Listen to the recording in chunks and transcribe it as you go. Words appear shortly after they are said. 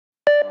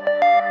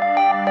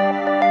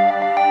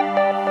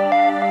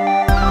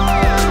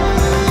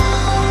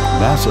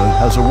NASA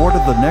has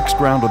awarded the next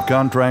round of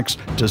contracts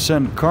to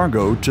send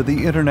cargo to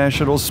the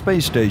International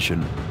Space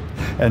Station.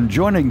 And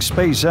joining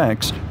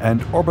SpaceX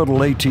and Orbital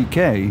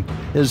ATK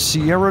is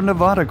Sierra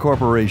Nevada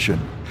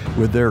Corporation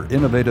with their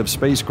innovative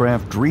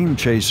spacecraft Dream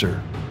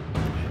Chaser.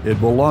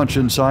 It will launch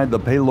inside the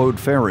payload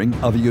fairing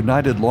of a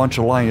United Launch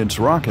Alliance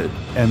rocket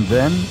and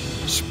then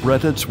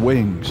spread its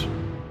wings.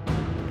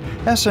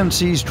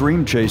 SNC's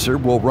Dream Chaser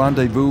will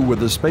rendezvous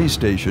with the space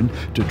station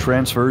to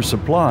transfer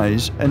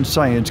supplies and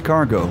science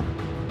cargo.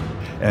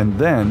 And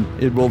then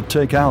it will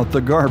take out the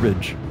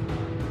garbage.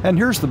 And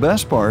here's the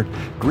best part,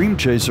 Dream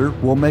Chaser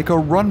will make a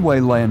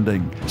runway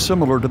landing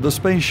similar to the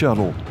space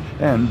shuttle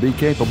and be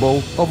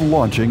capable of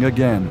launching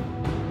again.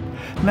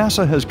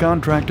 NASA has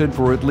contracted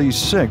for at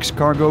least 6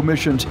 cargo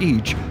missions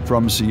each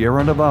from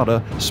Sierra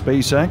Nevada,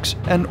 SpaceX,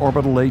 and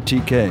Orbital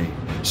ATK,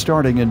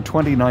 starting in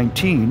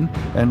 2019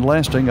 and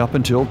lasting up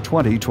until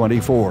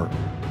 2024.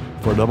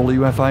 For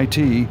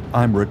WFIT,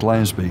 I'm Rick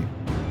Glasby.